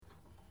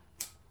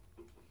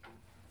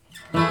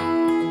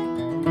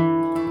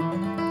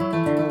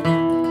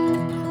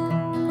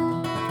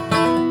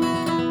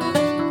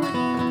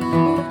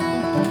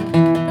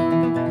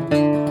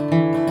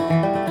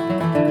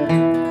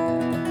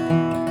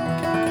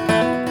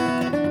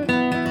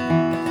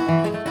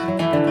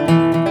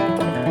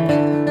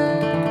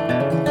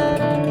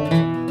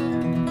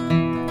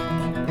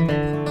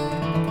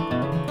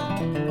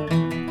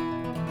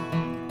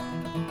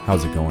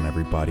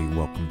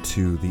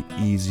to the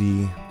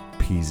Easy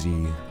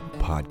Peasy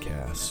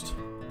podcast,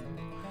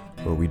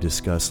 where we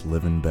discuss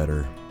living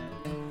better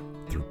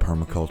through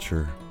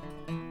permaculture,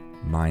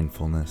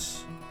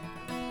 mindfulness,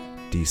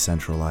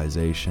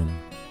 decentralization,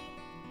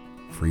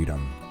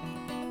 freedom,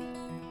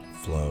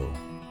 flow,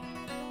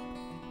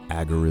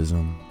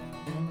 agorism,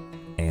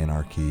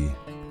 anarchy,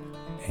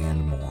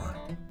 and more.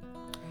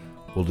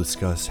 We'll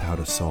discuss how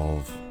to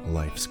solve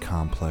life's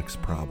complex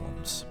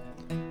problems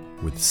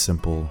with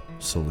simple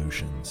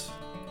solutions.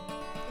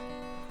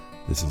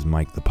 This is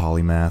Mike the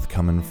Polymath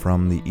coming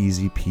from the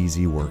Easy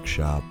Peasy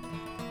Workshop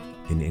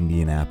in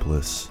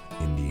Indianapolis,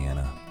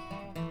 Indiana,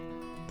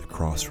 the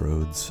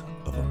crossroads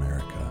of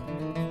America.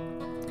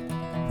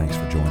 Thanks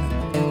for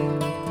joining.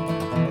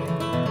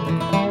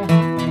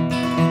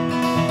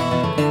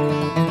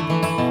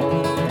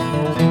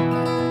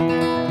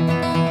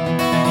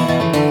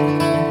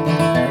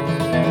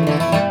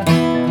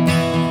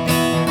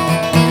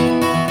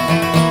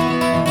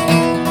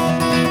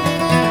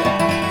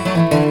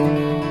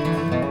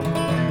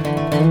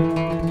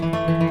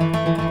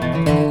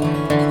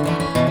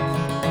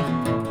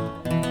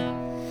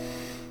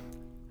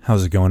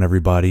 How's it going,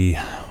 everybody?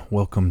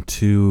 Welcome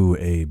to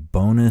a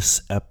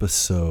bonus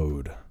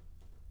episode.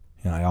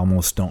 I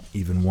almost don't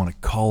even want to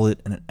call it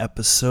an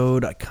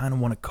episode. I kind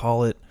of want to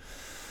call it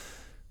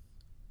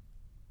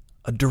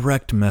a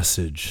direct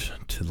message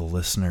to the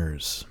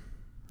listeners,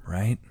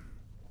 right?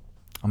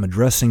 I'm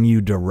addressing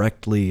you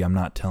directly. I'm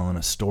not telling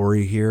a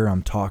story here.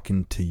 I'm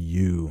talking to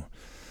you,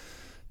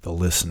 the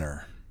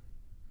listener.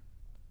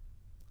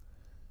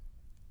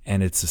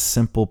 And it's a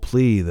simple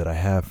plea that I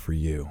have for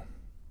you.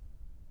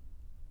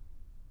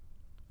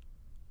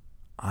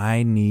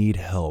 I need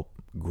help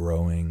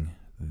growing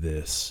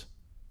this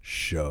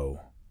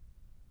show.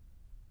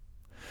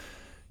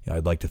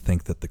 I'd like to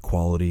think that the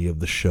quality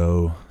of the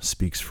show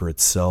speaks for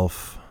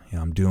itself.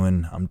 I'm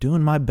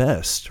doing my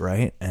best,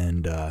 right?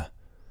 And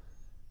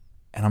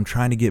I'm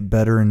trying to get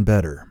better and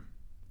better.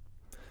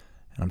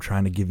 And I'm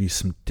trying to give you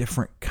some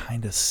different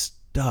kind of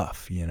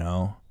stuff,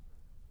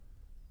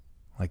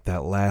 like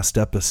that last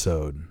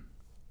episode,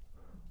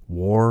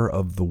 War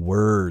of the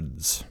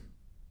Words.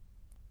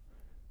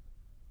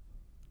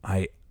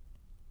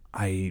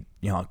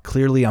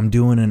 Clearly I'm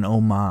doing an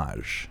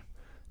homage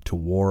to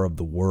War of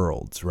the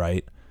Worlds,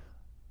 right?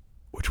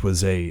 Which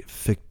was a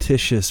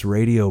fictitious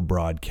radio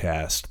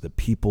broadcast that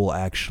people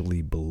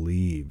actually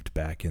believed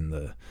back in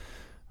the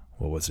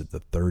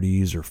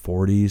 30s or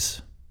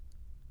 40s,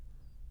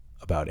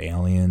 about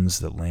aliens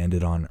that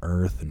landed on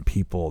Earth, and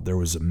there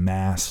was a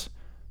mass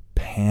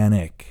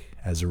panic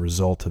as a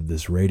result of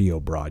this radio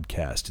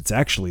broadcast. It's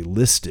actually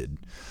listed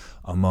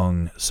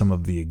among some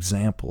of the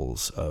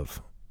examples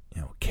of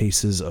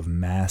cases of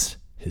mass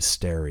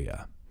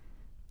hysteria.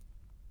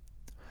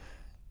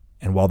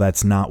 And while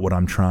that's not what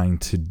I'm trying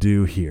to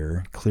do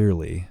here,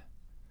 clearly,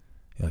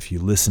 if you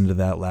listen to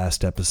that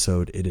last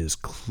episode, it is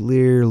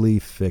clearly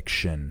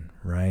fiction,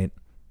 right?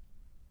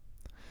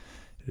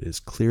 It is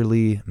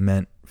clearly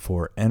meant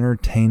for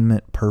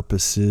entertainment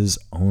purposes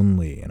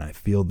only. And I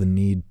feel the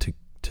need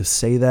to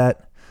say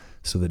that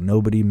so that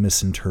nobody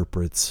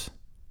misinterprets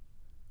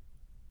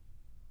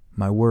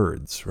my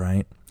words,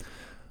 right?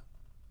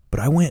 But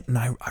I went and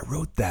I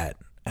wrote that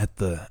at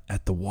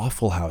the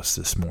Waffle House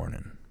this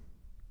morning.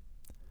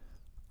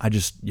 I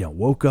just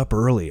woke up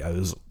early. I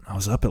was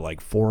up at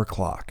like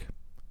 4:00,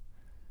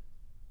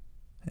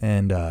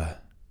 and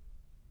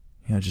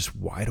just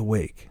wide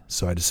awake.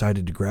 So I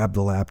decided to grab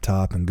the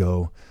laptop and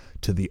go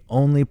to the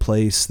only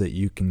place that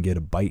you can get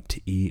a bite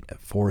to eat at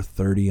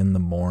 4:30 in the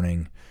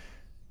morning,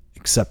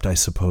 except I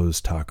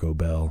suppose Taco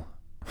Bell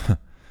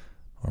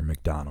or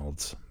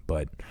McDonald's.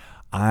 But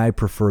I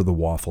prefer the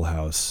Waffle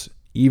House.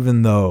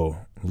 Even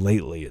though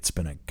lately it's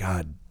been a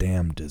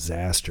goddamn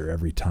disaster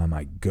every time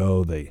I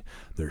go.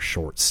 They're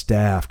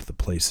short-staffed. The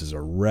place is a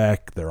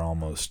wreck. They're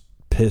almost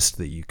pissed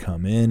that you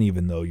come in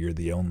even though you're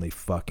the only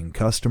fucking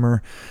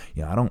customer.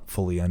 I don't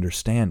fully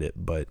understand it,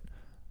 but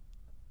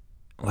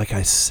like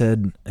I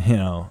said,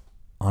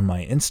 on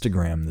my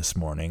Instagram this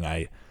morning,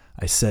 I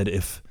said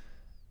if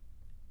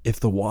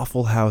the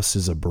Waffle House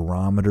is a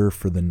barometer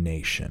for the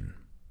nation,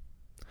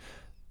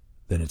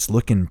 then it's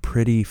looking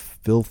pretty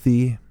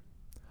filthy,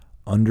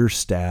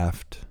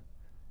 understaffed,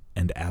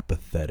 and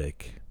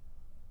apathetic,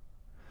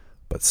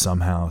 but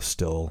somehow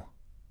still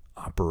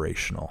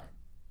operational.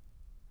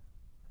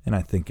 And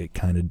I think it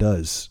kind of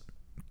does.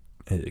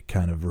 It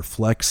kind of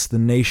reflects the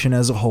nation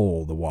as a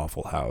whole, the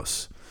Waffle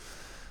House.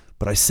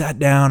 But I sat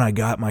down, I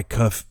got my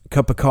cup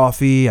of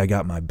coffee, I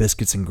got my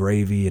biscuits and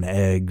gravy and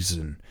eggs,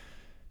 and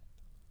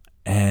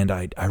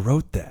I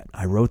wrote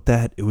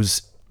that. It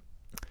was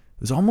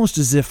almost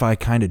as if I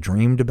kind of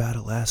dreamed about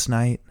it last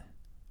night.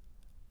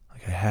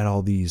 I had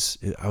all these,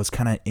 I was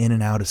kind of in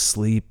and out of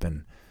sleep,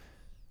 and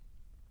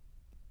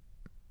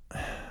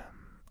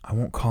I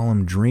won't call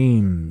them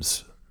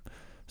dreams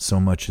so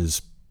much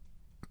as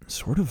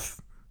sort of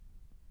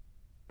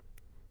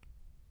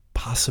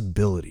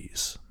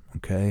possibilities,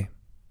 okay?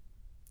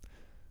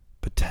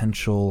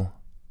 Potential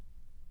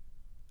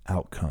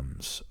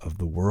outcomes of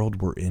the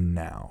world we're in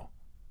now.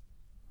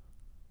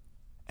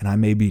 And I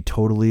may be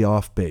totally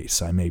off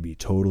base. I may be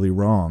totally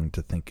wrong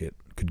to think it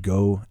could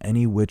go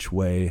any which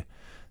way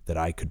that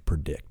I could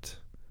predict.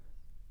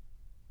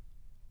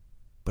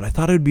 But I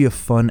thought it would be a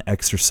fun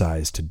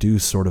exercise to do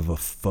sort of a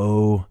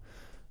faux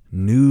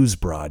news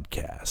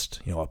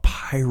broadcast, a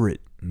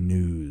pirate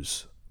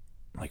news,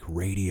 like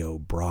radio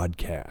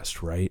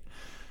broadcast, right?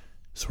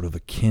 Sort of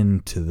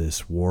akin to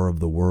this War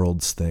of the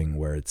Worlds thing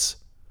where it's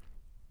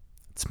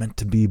meant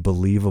to be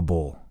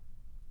believable,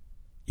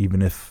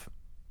 even if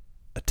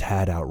a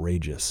tad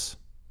outrageous.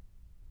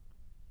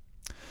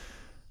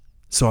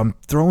 So I'm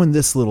throwing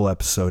this little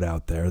episode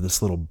out there,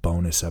 this little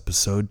bonus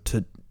episode,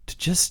 to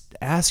just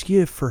ask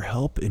you for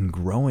help in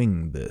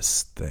growing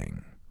this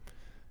thing.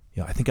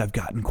 I think I've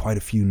gotten quite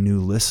a few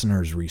new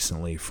listeners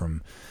recently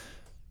from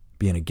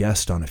being a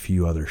guest on a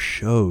few other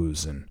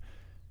shows. And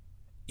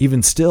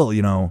even still,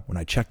 when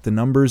I check the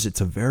numbers,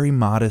 it's a very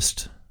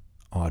modest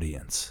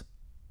audience.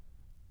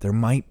 There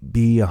might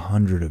be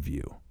 100 of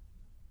you.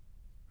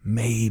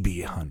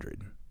 Maybe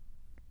 100.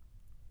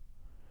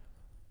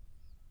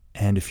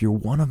 And if you're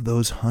one of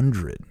those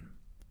 100,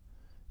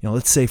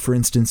 let's say, for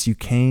instance, you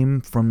came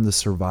from the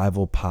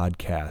survival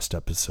podcast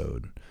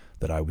episode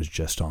that I was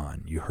just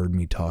on. You heard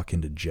me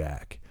talking to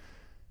Jack.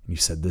 And you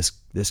said,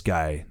 this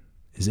guy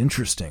is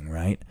interesting,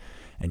 right?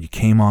 And you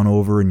came on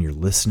over and you're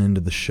listening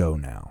to the show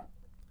now.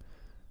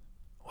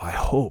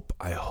 Well,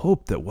 I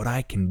hope that what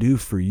I can do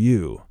for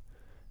you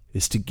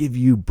is to give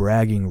you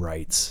bragging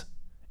rights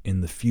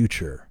in the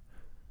future,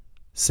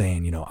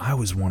 saying, I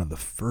was one of the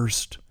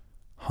first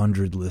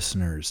 100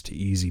 listeners to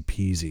Easy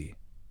Peasy.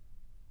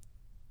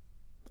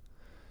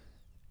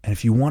 And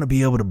if you want to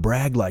be able to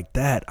brag like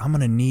that, I'm going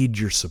to need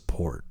your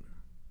support.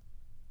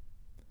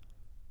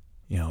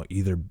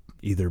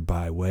 Either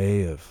by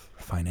way of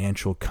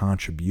financial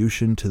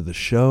contribution to the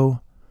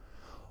show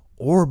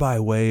or by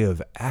way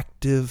of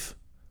active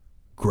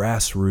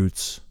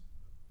grassroots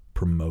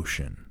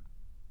promotion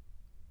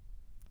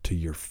to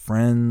your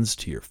friends,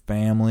 to your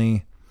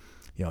family.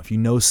 If you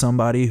know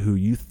somebody who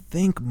you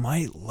think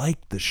might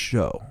like the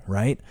show,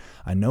 right?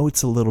 I know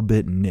it's a little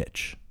bit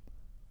niche,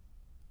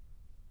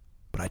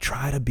 but I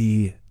try to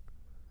be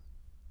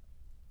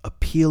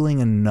appealing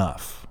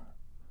enough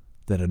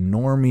that a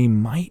normie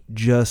might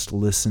just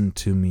listen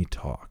to me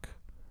talk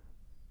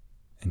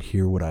and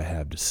hear what I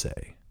have to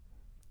say.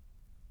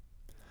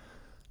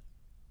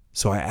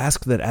 So I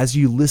ask that as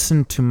you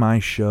listen to my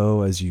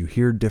show, as you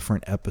hear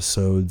different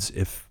episodes,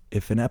 if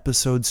an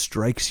episode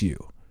strikes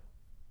you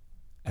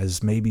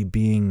as maybe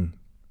being,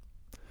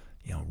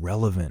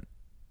 relevant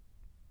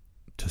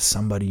to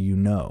somebody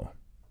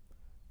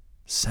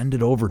send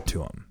it over to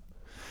them.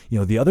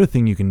 The other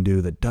thing you can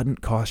do that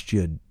doesn't cost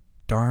you a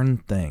darn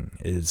thing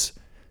is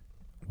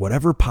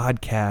whatever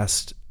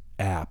podcast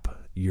app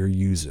you're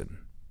using,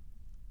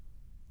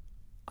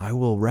 I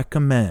will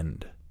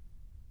recommend,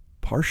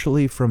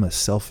 partially from a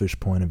selfish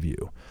point of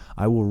view,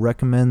 I will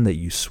recommend that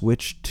you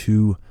switch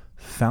to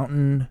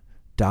Fountain.fm.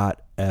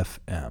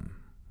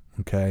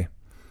 Okay?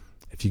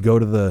 If you go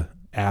to the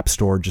App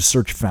Store, just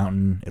search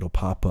Fountain, it'll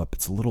pop up.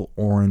 It's a little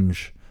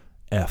orange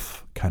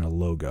F kind of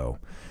logo.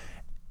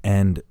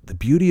 And the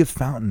beauty of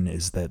Fountain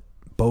is that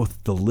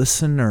both the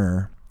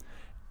listener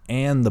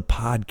and the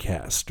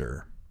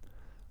podcaster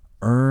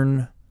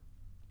earn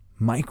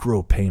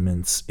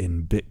micropayments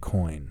in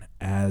Bitcoin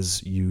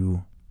as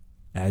you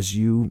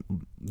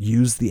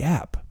use the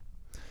app.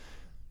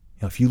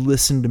 If you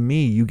listen to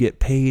me, you get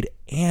paid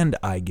and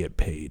I get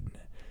paid.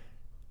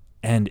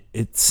 And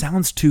it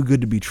sounds too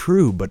good to be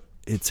true, but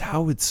it's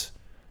how it's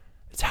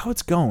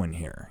going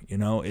here.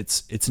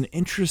 It's an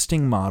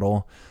interesting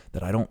model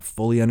that I don't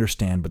fully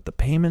understand, but the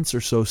payments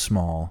are so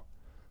small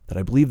that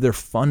I believe they're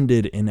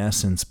funded in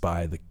essence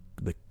by the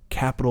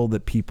capital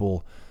that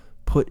people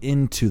put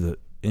into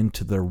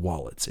their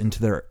wallets, into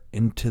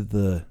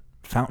the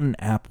Fountain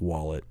app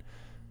wallet.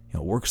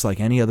 It works like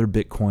any other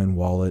Bitcoin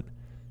wallet,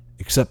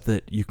 except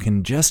that you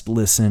can just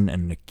listen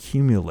and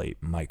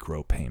accumulate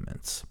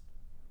micropayments.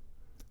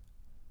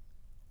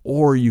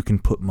 Or you can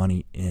put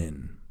money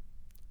in.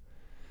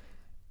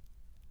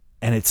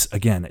 And it's a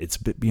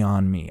bit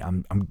beyond me.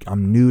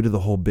 I'm new to the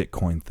whole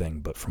Bitcoin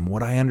thing, but from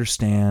what I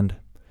understand,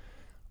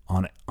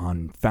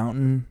 on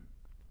Fountain,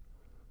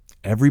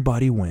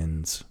 everybody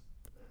wins.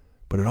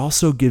 But it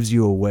also gives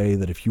you a way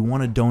that if you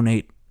want to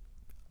donate,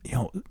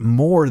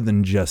 more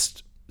than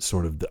just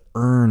sort of the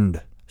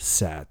earned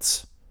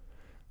sats,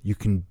 you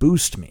can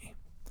boost me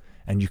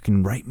and you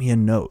can write me a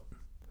note.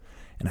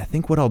 And I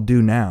think what I'll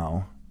do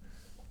now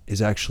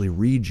is actually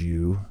read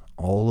you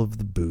all of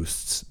the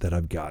boosts that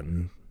I've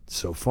gotten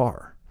so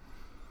far.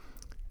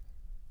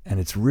 And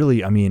it's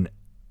really,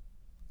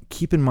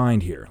 keep in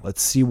mind here,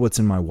 let's see what's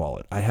in my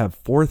wallet. I have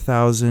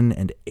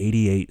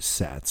 4,088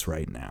 sats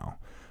right now,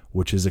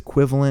 which is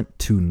equivalent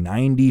to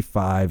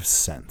 95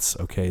 cents.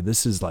 Okay,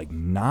 this is like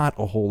not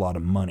a whole lot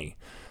of money,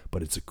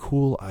 but it's a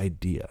cool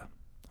idea.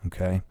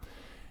 Okay,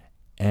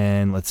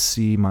 and let's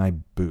see my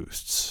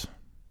boosts.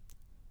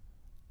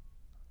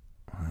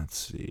 Let's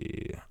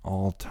see.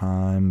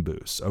 All-time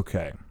boosts.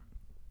 Okay.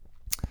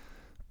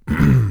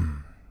 Let's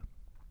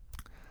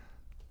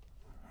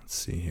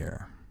see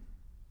here.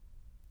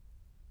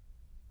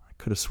 I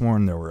could have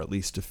sworn there were at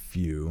least a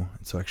few.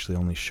 It's actually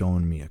only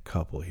showing me a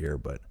couple here,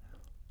 but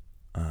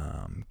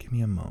give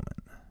me a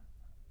moment.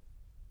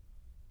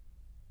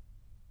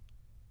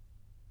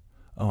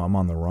 Oh, I'm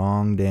on the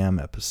wrong damn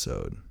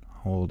episode.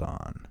 Hold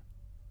on.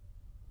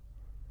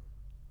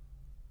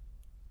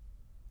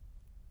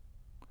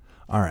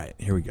 All right,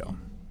 here we go.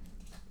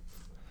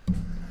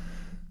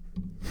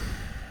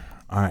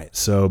 All right,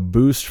 so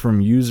boost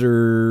from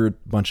user,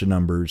 bunch of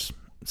numbers,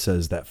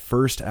 says that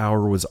first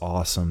hour was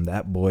awesome.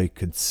 That boy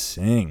could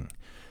sing.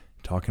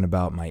 Talking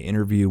about my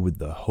interview with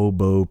the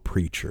hobo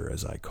preacher,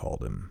 as I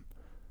called him.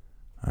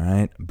 All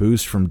right,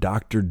 boost from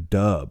Dr.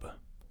 Dub.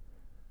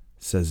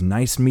 Says,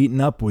 nice meeting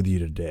up with you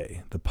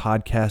today. The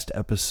podcast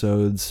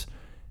episodes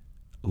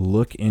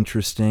look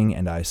interesting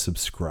and I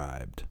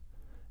subscribed.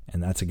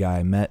 And that's a guy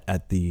I met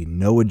at the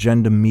No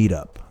Agenda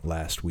meetup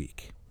last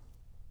week.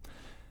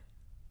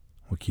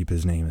 We'll keep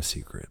his name a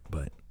secret,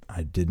 but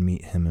I did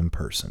meet him in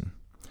person.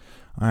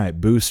 All right,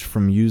 boost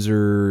from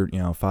user,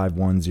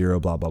 510,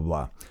 blah, blah,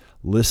 blah.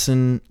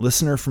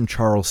 Listener from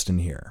Charleston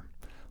here.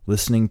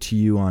 Listen to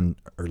you on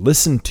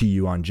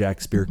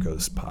Jack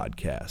Spirko's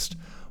podcast.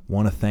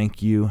 Want to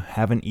thank you.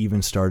 Haven't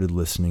even started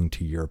listening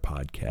to your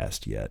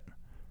podcast yet.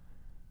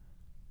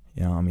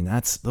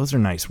 Those are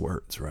nice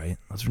words, right?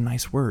 Those are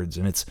nice words.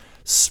 And it's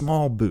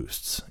small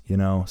boosts,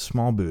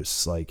 small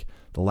boosts. Like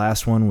the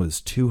last one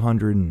was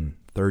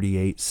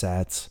 238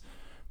 sats.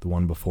 The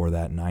one before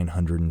that,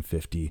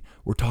 950.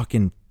 We're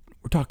talking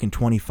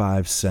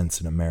 25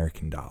 cents in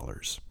American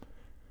dollars.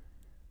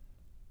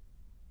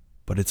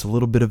 But it's a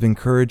little bit of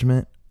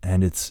encouragement,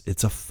 and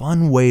it's a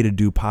fun way to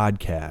do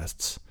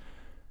podcasts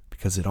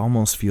because it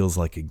almost feels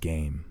like a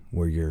game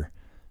where you're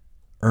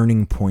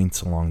earning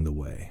points along the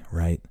way,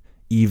 right?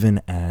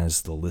 Even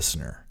as the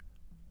listener.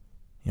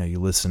 You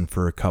listen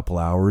for a couple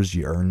hours,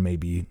 you earn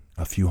maybe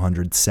a few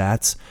hundred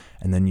sats,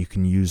 and then you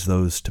can use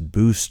those to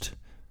boost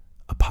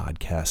a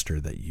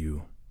podcaster that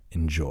you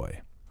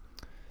enjoy.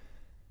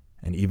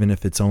 And even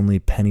if it's only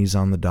pennies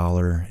on the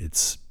dollar,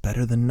 it's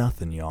better than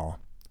nothing, y'all.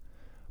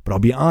 But I'll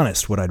be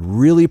honest, what I'd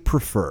really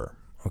prefer,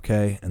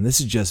 okay, and this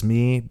is just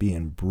me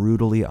being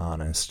brutally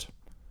honest,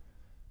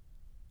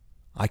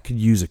 I could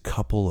use a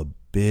couple of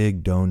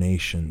big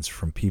donations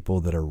from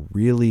people that are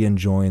really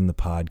enjoying the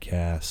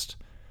podcast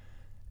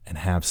and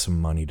have some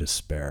money to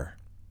spare.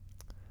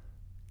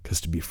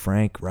 Because to be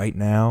frank, right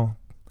now,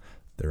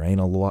 there ain't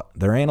a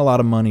lot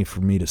of money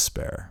for me to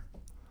spare.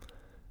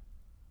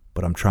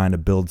 But I'm trying to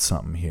build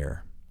something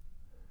here.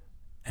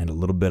 And a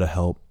little bit of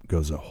help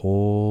goes a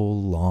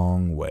whole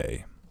long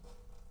way.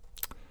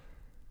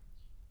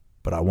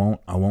 But I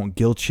won't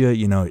guilt you,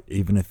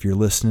 even if you're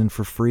listening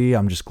for free,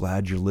 I'm just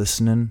glad you're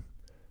listening.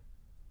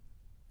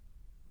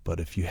 But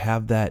if you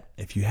have that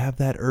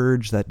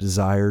urge, that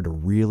desire to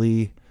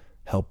really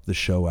help the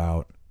show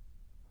out,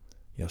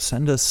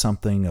 send us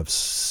something of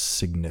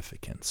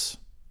significance,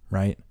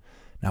 right?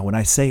 Now, when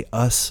I say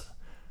us,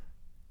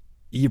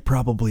 you're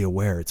probably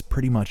aware it's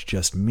pretty much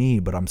just me,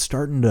 but I'm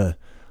starting to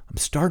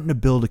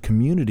build a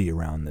community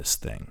around this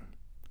thing.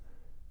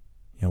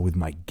 With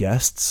my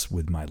guests,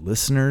 with my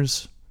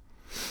listeners.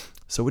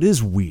 So it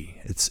is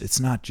we. It's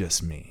not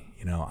just me.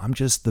 I'm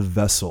just the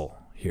vessel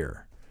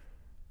here.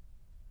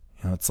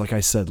 It's like I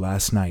said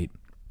last night,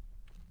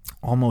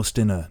 almost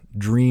in a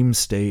dream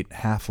state,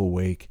 half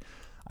awake,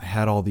 I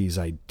had all these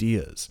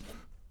ideas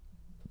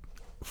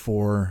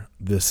for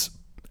this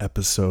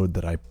episode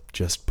that I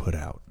just put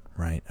out,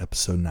 right?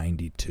 Episode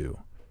 92.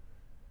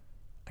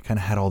 I kind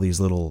of had all these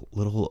little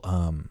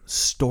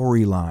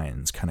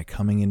storylines kind of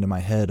coming into my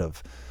head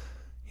of,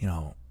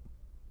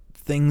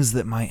 things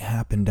that might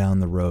happen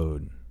down the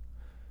road,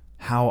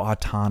 how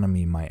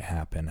autonomy might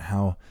happen,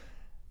 how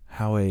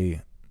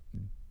a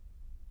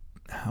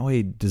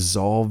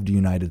dissolved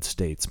United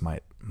States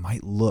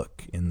might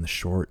look in the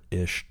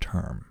short-ish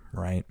term,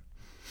 right?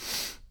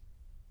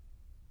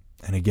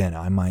 And again,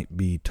 I might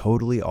be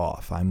totally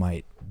off. I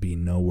might be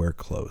nowhere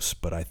close,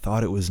 but I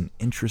thought it was an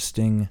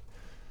interesting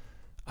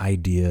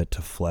idea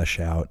to flesh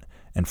out.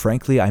 And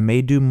frankly, I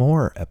may do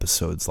more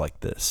episodes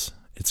like this.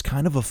 It's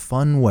kind of a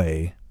fun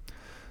way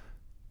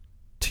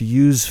to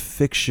use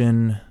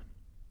fiction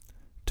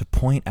to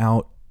point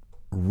out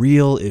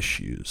real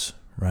issues,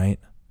 right?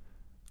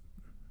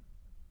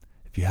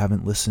 If you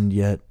haven't listened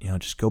yet,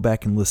 just go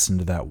back and listen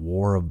to that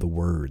War of the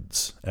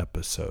Words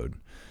episode.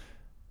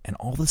 And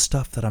all the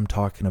stuff that I'm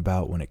talking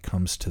about when it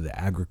comes to the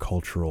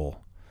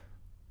agricultural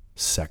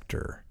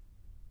sector,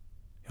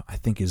 I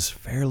think is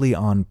fairly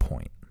on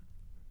point.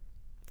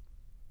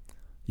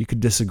 You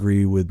could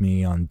disagree with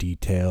me on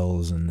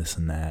details and this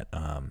and that,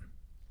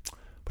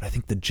 but I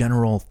think the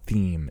general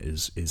theme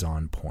is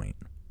on point.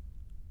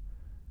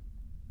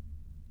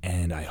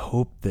 And I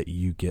hope that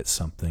you get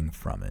something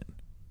from it.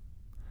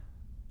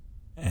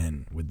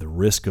 And with the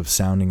risk of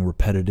sounding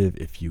repetitive,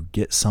 if you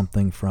get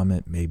something from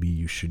it, maybe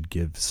you should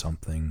give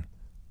something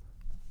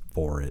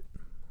for it,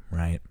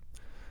 right?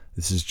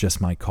 This is just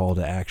my call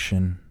to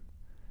action.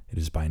 It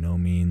is by no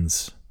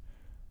means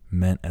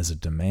meant as a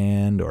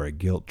demand or a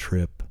guilt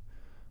trip,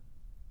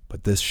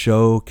 but this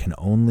show can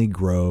only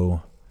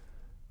grow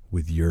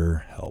with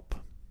your help.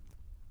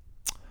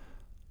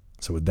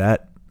 So with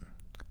that,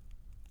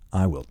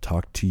 I will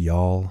talk to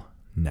y'all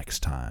next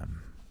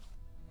time.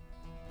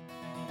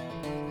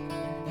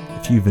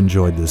 If you've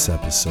enjoyed this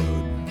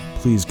episode,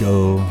 please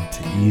go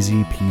to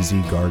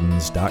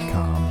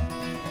easypeasygardens.com,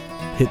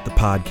 hit the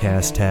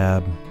podcast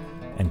tab,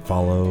 and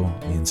follow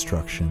the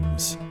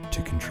instructions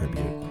to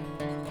contribute.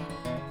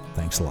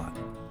 Thanks a lot.